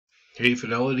Hey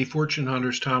Fidelity Fortune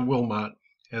Hunters, Tom Wilmot.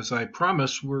 As I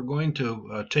promised, we're going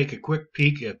to take a quick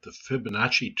peek at the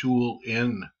Fibonacci tool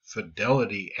in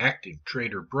Fidelity Active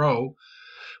Trader Pro.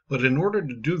 But in order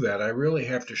to do that, I really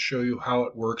have to show you how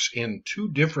it works in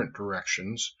two different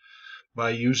directions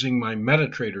by using my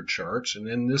Metatrader charts. And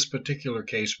in this particular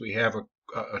case, we have a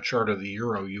chart of the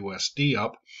Euro USD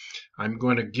up. I'm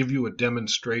going to give you a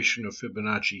demonstration of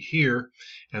Fibonacci here,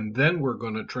 and then we're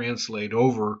going to translate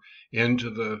over into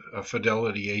the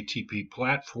Fidelity ATP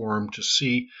platform to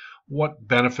see what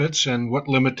benefits and what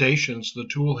limitations the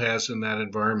tool has in that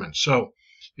environment. So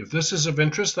if this is of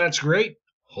interest, that's great.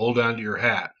 Hold on to your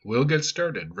hat. We'll get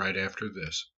started right after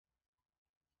this.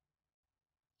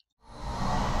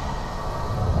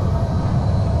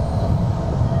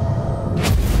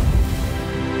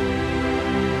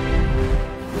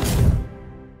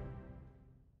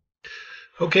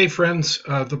 Okay, friends,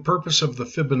 the purpose of the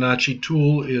Fibonacci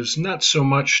tool is not so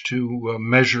much to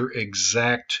measure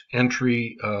exact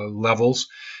entry levels.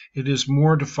 It is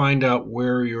more to find out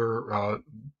where your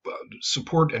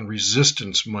support and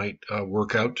resistance might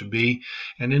work out to be.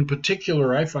 And in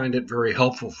particular, I find it very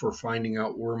helpful for finding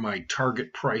out where my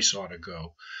target price ought to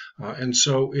go. And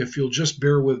so if you'll just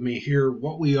bear with me here,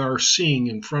 what we are seeing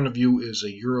in front of you is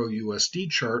a Euro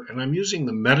USD chart, and I'm using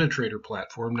the Metatrader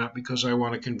platform, not because I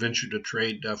want to convince you to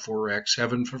trade Forex.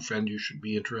 Heaven forfend, you should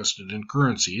be interested in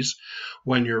currencies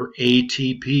when you're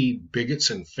ATP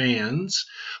bigots and fans.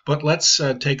 But let's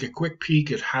take a quick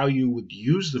peek at how you would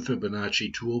use the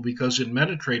Fibonacci tool, because in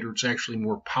Metatrader it's actually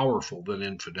more powerful than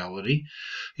in Fidelity.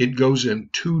 It goes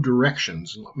in two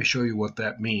directions, and let me show you what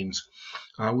that means.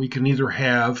 We can either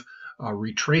have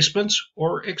retracements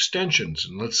or extensions,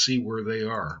 and let's see where they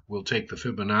are. We'll take the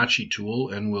Fibonacci tool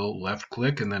and we'll left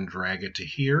click and then drag it to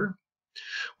here.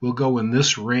 We'll go in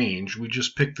this range. We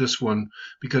just picked this one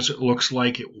because it looks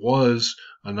like it was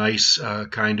a nice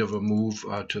kind of a move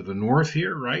to the north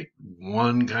here, right?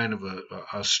 One kind of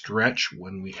a stretch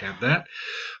when we had that.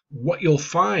 What you'll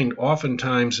find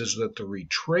oftentimes is that the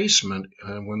retracement,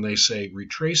 when they say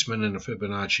retracement in a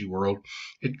Fibonacci world,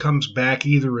 it comes back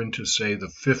either into, say, the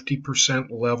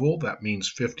 50% level. That means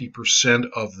 50%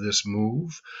 of this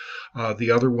move.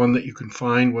 The other one that you can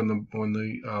find when the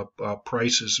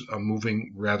price is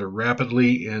moving rather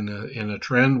rapidly in a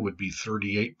trend would be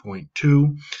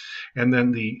 38.2. And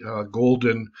then the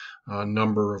golden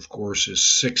number, of course, is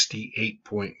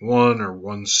 68.1 or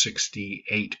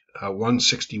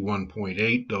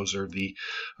 161.8. Those are the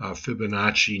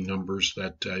Fibonacci numbers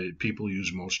that people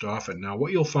use most often. Now,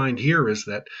 what you'll find here is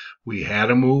that we had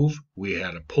a move, we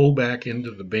had a pullback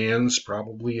into the bands,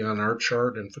 probably on our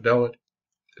chart in Fidelity.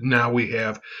 Now we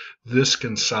have this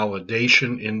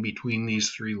consolidation in between these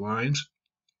three lines.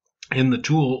 In the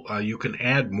tool, you can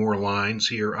add more lines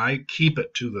here. I keep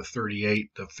it to the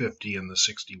 38, the 50, and the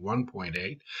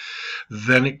 61.8.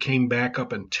 Then it came back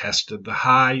up and tested the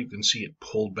high. You can see it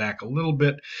pulled back a little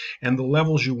bit. And the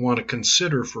levels you want to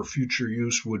consider for future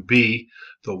use would be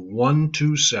the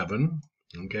 127.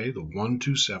 Okay, the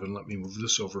 127, let me move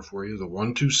this over for you. The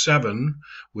 127,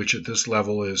 which at this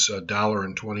level is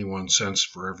 $1.21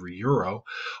 for every euro,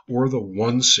 or the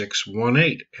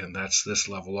 1618, and that's this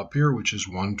level up here, which is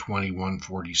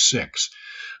 121.46,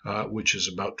 which is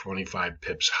about 25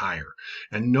 pips higher.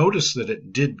 And notice that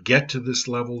it did get to this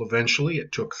level eventually.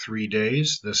 It took 3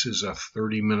 days. This is a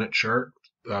 30-minute chart.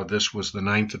 This was the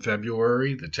 9th of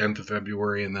February, the 10th of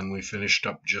February, and then we finished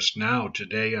up just now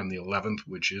today on the 11th,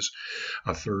 which is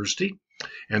a Thursday.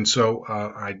 And so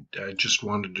I just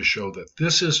wanted to show that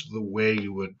this is the way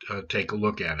you would take a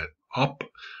look at it. Up,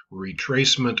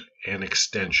 retracement, and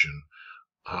extension.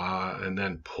 And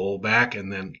then pull back,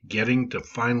 and then getting to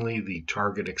finally the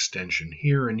target extension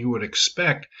here. And you would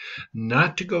expect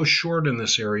not to go short in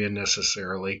this area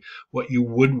necessarily. What you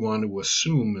would want to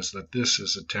assume is that this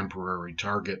is a temporary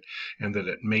target and that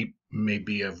it may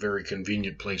be a very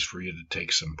convenient place for you to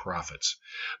take some profits.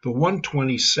 The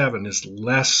 127 is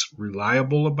less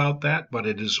reliable about that, but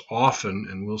it is often,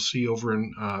 and we'll see over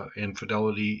in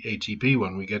Fidelity ATP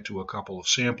when we get to a couple of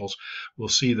samples, we'll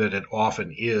see that it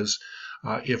often is.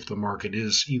 If the market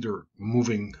is either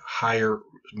moving higher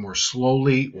more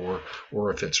slowly, or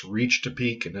if it's reached a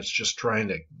peak and it's just trying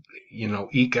to,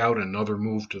 eke out another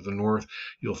move to the north,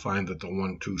 you'll find that the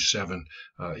 127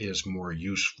 is more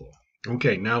useful.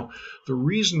 Okay, now the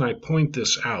reason I point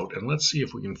this out, and let's see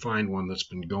if we can find one that's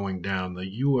been going down, the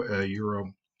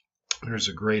Euro. There's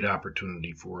a great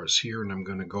opportunity for us here, and I'm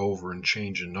going to go over and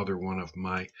change another one of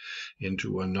my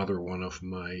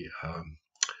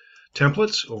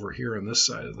templates over here on this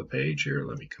side of the page here.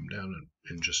 Let me come down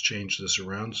and just change this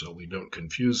around so we don't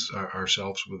confuse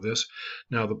ourselves with this.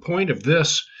 Now the point of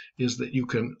this is that you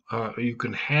can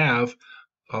have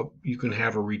a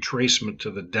retracement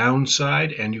to the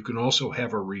downside, and you can also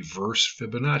have a reverse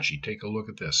Fibonacci. Take a look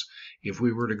at this. If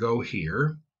we were to go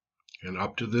here and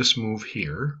up to this move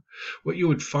here, what you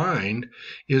would find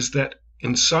is that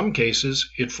in some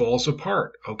cases it falls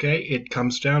apart. Okay, it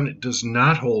comes down. It does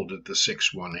not hold at the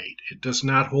 618. It does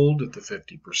not hold at the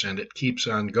 50%. It keeps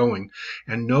on going.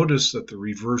 And notice that the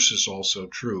reverse is also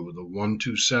true. The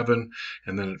 127,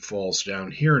 and then it falls down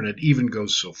here, and it even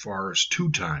goes so far as 2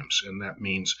 times, and that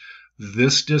means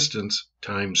this distance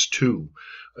times 2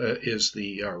 is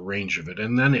the range of it.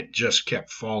 And then it just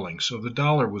kept falling. So the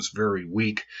dollar was very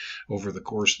weak over the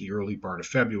course of the early part of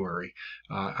February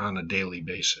on a daily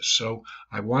basis. So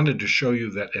I wanted to show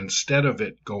you that instead of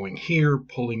it going here,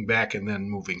 pulling back, and then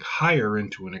moving higher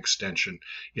into an extension,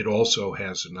 it also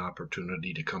has an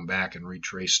opportunity to come back and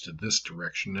retrace to this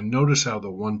direction. And notice how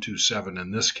the 127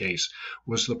 in this case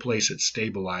was the place it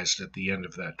stabilized at the end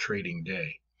of that trading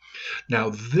day. Now,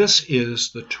 this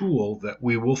is the tool that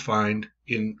we will find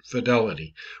in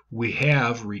Fidelity. We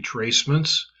have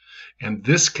retracements and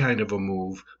this kind of a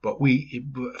move, but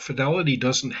Fidelity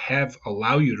doesn't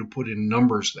allow you to put in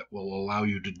numbers that will allow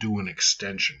you to do an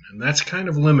extension. And that's kind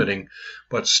of limiting,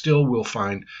 but still we'll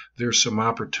find there's some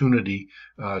opportunity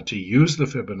to use the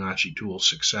Fibonacci tool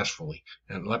successfully.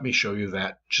 And let me show you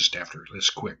that just after this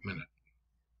quick minute.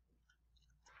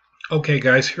 Okay,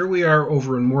 guys, here we are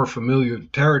over in more familiar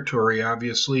territory.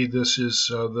 Obviously, this is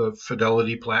the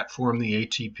Fidelity platform, the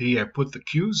ATP. I put the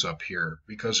Qs up here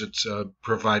because it's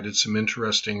provided some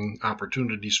interesting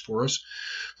opportunities for us.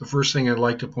 The first thing I'd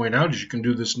like to point out is you can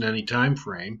do this in any time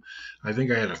frame. I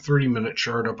think I had a 30-minute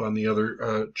chart up on the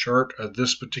other chart.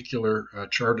 This particular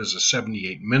chart is a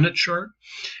 78-minute chart.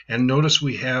 And notice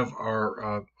we have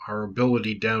our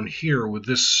ability down here with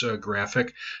this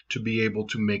graphic to be able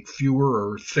to make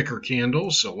fewer or thicker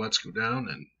candles. So let's go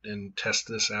down and test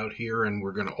this out here, and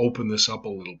we're going to open this up a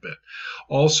little bit.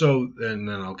 Also, and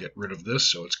then I'll get rid of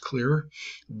this so it's clearer.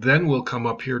 Then we'll come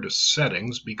up here to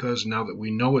settings, because now that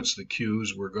we know it's the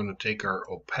Qs, we're going to take our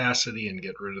opacity and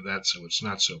get rid of that so it's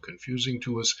not so confusing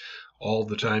to us. All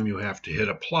the time you have to hit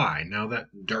apply. Now that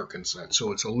darkens that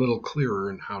so it's a little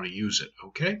clearer in how to use it.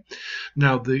 Okay.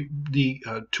 Now the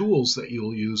tools that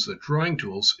you'll use, the drawing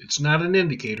tools, it's not an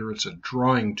indicator, it's a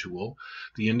drawing tool.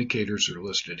 The indicators are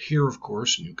listed here, of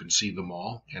course, and you can see them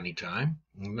all anytime.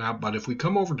 Now, but if we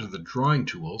come over to the drawing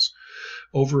tools,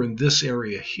 over in this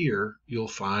area here, you'll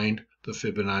find the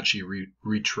Fibonacci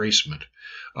retracement.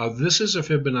 This is a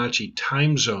Fibonacci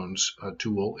time zones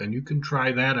tool, and you can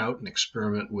try that out and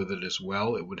experiment with it as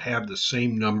well. It would have the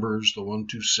same numbers, the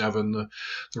 127,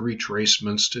 the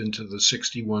retracements into the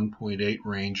 61.8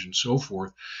 range and so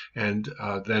forth, and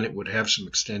then it would have some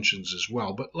extensions as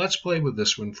well. But let's play with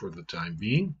this one for the time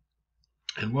being.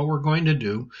 And what we're going to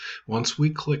do, once we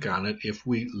click on it, if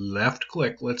we left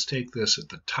click, let's take this at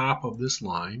the top of this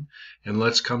line, and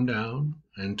let's come down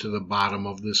and to the bottom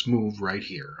of this move right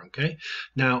here, okay?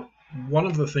 Now, one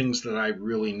of the things that I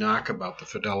really knock about the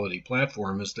Fidelity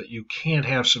platform is that you can't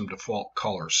have some default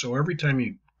colors. So every time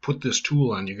you put this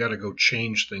tool on, you got to go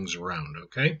change things around,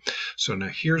 okay? So now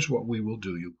here's what we will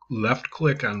do. You left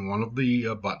click on one of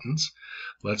the buttons.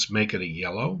 Let's make it a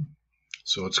yellow,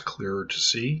 so it's clearer to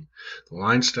see. The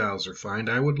line styles are fine.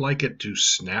 I would like it to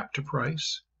snap to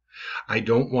price. I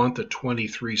don't want the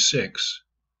 23.6.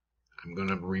 I'm going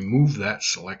to remove that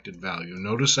selected value.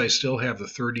 Notice I still have the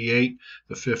 38,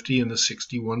 the 50, and the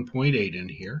 61.8 in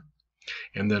here,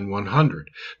 and then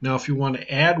 100. Now, if you want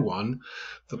to add one,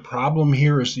 the problem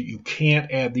here is that you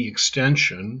can't add the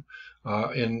extension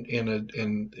in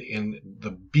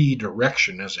the B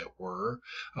direction, as it were,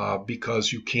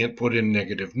 because you can't put in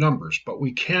negative numbers. But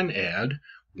we can add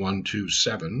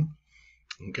 127,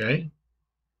 okay,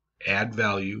 add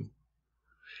value,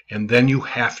 and then you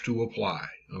have to apply,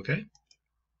 okay?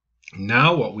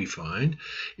 Now what we find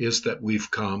is that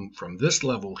we've come from this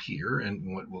level here, and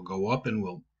we'll go up and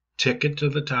we'll tick it to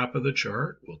the top of the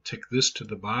chart. We'll tick this to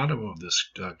the bottom of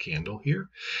this candle here.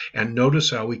 And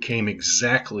notice how we came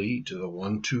exactly to the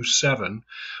 127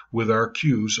 with our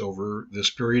Qs over this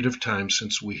period of time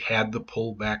since we had the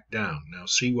pull back down. Now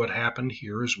see what happened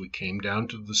here is we came down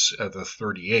to the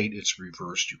 38. It's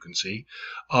reversed, you can see,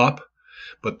 up.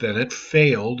 But then it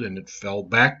failed and it fell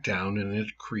back down and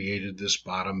it created this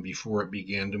bottom before it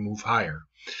began to move higher.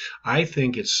 I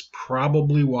think it's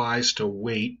probably wise to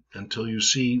wait until you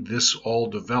see this all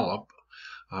develop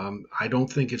I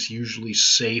don't think it's usually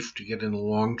safe to get in a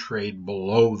long trade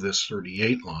below this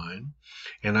 38 line.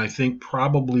 And I think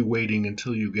probably waiting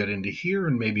until you get into here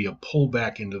and maybe a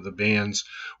pullback into the bands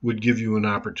would give you an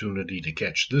opportunity to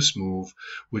catch this move,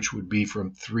 which would be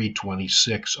from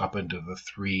 326 up into the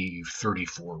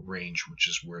 334 range, which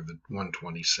is where the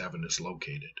 127 is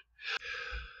located.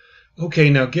 Okay,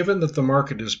 now given that the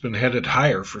market has been headed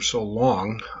higher for so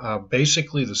long,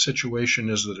 basically the situation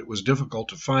is that it was difficult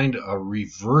to find a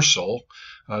reversal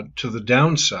to the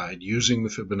downside using the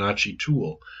Fibonacci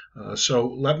tool. So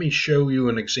let me show you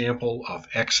an example of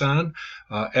Exxon.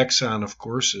 Exxon, of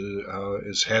course,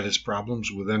 has had its problems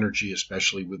with energy,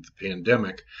 especially with the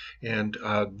pandemic. And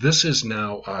this is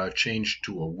now changed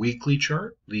to a weekly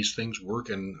chart. These things work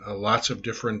in lots of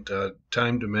different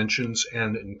time dimensions.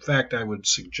 And in fact, I would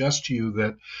suggest to you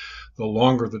that the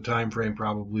longer the time frame,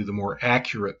 probably the more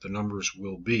accurate the numbers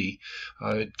will be.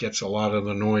 It gets a lot of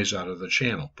the noise out of the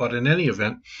channel. But in any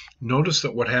event, notice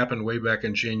that what happened way back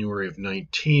in January of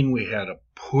 19, we had a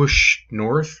push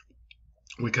north.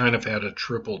 We kind of had a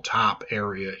triple top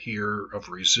area here of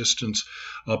resistance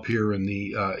up here in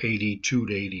the 82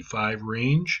 to 85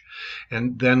 range,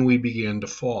 and then we began to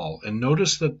fall. And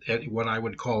notice that at what I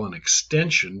would call an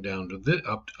extension down to this,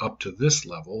 up to this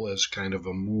level as kind of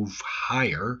a move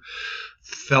higher,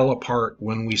 fell apart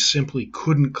when we simply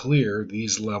couldn't clear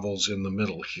these levels in the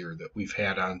middle here that we've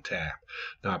had on tap.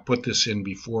 Now, I put this in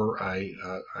before I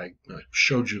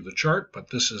showed you the chart, but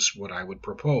this is what I would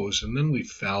propose. And then we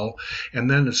fell,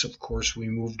 and then as of course we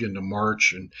moved into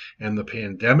March and the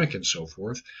pandemic and so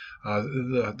forth,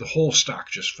 the whole stock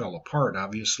just fell apart,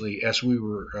 obviously, as we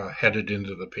were headed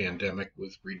into the pandemic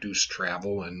with reduced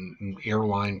travel and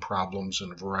airline problems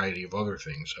and a variety of other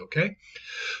things, okay?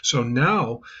 So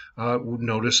now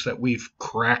notice that we've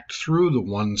cracked through the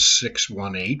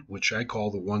 1618, which I call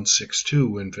the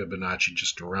 162 in Fibonacci,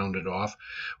 just to round it off.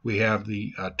 We have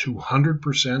the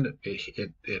 200%.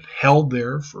 It held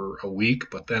there for a week,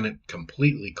 but then it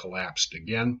completely collapsed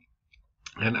again.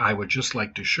 And I would just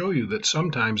like to show you that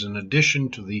sometimes in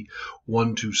addition to the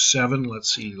 127,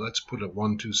 let's put a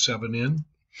 127 in.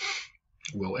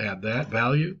 We'll add that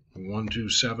value,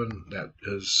 127, that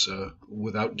is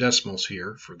without decimals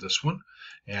here for this one.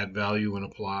 Add value and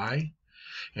apply.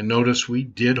 And notice we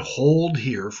did hold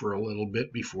here for a little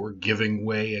bit before giving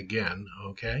way again,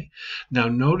 okay? Now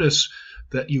notice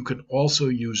that you can also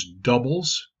use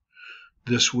doubles.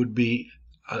 This would be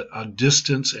a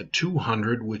distance at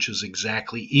 200, which is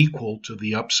exactly equal to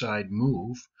the upside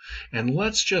move. And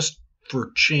let's just,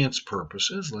 for chance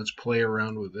purposes, let's play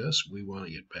around with this. We want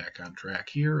to get back on track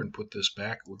here and put this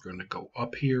back. We're going to go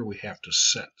up here. We have to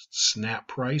set snap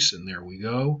price, and there we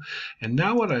go. And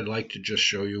now what I'd like to just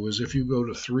show you is if you go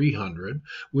to 300,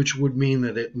 which would mean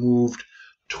that it moved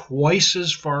twice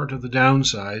as far to the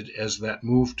downside as that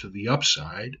move to the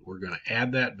upside. We're going to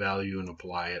add that value and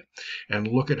apply it, and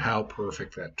look at how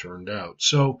perfect that turned out.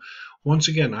 So once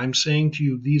again, I'm saying to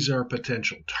you, these are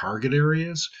potential target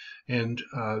areas, and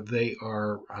they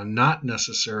are not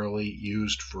necessarily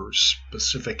used for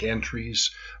specific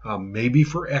entries, maybe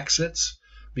for exits,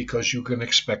 because you can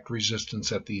expect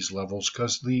resistance at these levels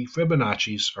because the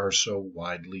Fibonacci's are so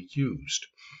widely used.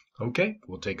 Okay,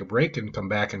 we'll take a break and come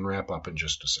back and wrap up in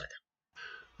just a second.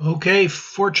 Okay,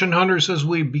 fortune hunters, as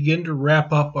we begin to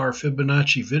wrap up our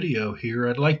Fibonacci video here,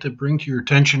 I'd like to bring to your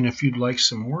attention, if you'd like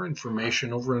some more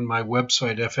information, over on my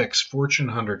website,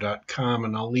 fxfortunehunter.com,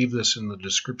 and I'll leave this in the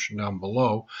description down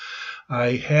below.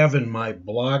 I have in my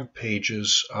blog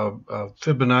pages a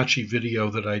Fibonacci video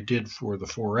that I did for the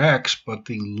Forex, but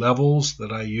the levels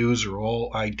that I use are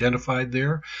all identified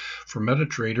there for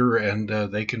Metatrader,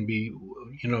 and they can be,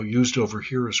 used over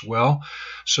here as well.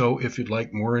 So if you'd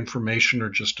like more information or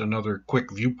just another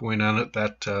quick viewpoint on it,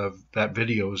 that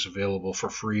video is available for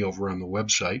free over on the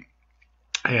website.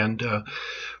 And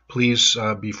please,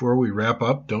 before we wrap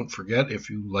up, don't forget, if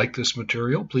you like this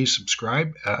material, please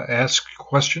subscribe, ask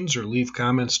questions, or leave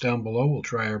comments down below. We'll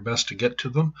try our best to get to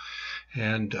them.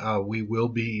 And we will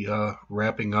be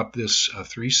wrapping up this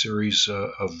 3 series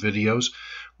of videos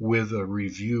with a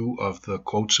review of the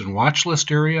quotes and watch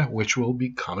list area, which will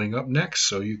be coming up next.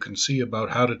 So you can see about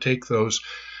how to take those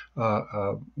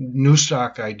new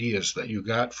stock ideas that you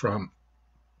got from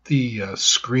the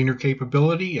screener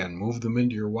capability and move them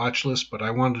into your watch list, but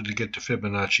I wanted to get to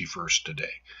Fibonacci first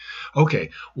today.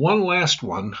 Okay, one last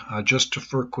one, just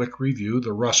for a quick review,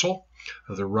 the Russell,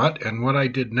 the RUT, and what I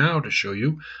did now to show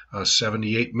you a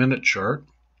 78-minute chart.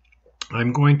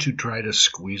 I'm going to try to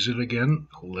squeeze it again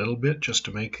a little bit just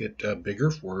to make it bigger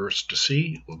for us to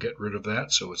see. We'll get rid of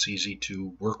that so it's easy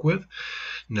to work with.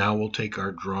 Now we'll take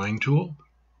our drawing tool.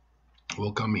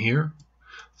 We'll come here.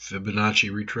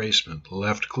 Fibonacci retracement.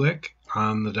 Left click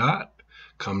on the dot,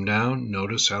 come down.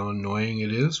 Notice how annoying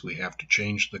it is. We have to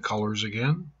change the colors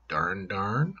again.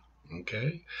 Darn.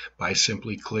 Okay, by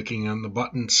simply clicking on the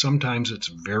button. Sometimes it's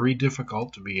very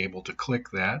difficult to be able to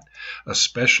click that,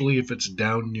 especially if it's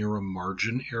down near a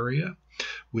margin area.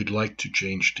 We'd like to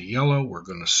change to yellow. We're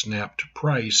going to snap to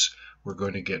price. We're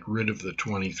going to get rid of the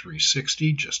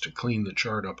 2360 just to clean the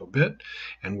chart up a bit,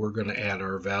 and we're going to add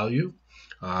our value.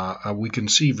 We can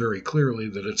see very clearly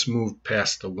that it's moved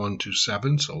past the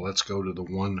 127, so let's go to the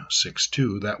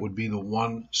 162. That would be the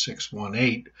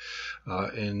 1618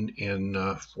 in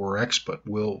Forex, but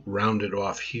we'll round it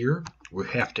off here. We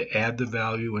have to add the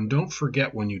value, and don't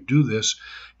forget when you do this,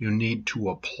 you need to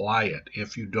apply it.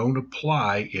 If you don't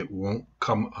apply, it won't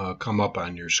come up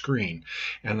on your screen.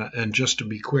 And just to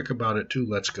be quick about it too,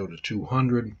 let's go to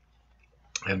 200.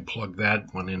 And plug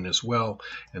that one in as well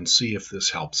and see if this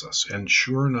helps us. And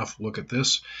sure enough, look at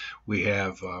this. We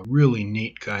have a really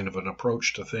neat kind of an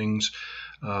approach to things.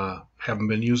 Haven't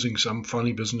been using some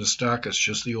funny business stock. It's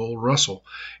just the old Russell.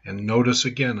 And notice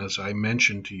again, as I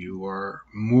mentioned to you, our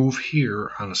move here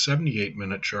on a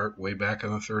 78-minute chart way back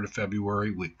on the 3rd of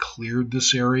February, we cleared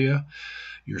this area.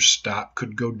 Your stop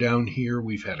could go down here.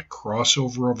 We've had a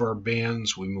crossover of our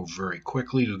bands. We moved very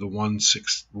quickly to the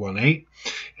 1618,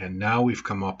 and now we've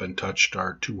come up and touched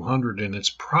our 200, and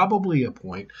it's probably a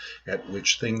point at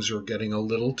which things are getting a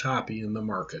little toppy in the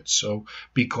market. So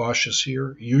be cautious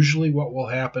here. Usually what will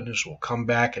happen is we'll come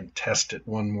back and test it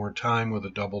one more time with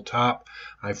a double top.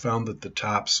 I found that the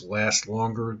tops last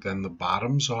longer than the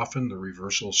bottoms often. The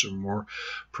reversals are more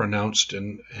pronounced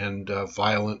and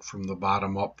violent from the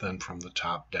bottom up than from the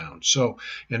top down. So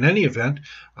in any event,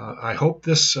 I hope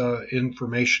this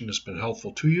information has been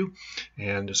helpful to you.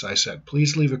 And as I said,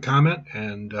 please leave a comment.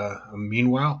 And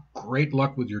meanwhile, great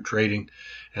luck with your trading.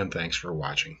 And thanks for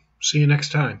watching. See you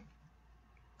next time.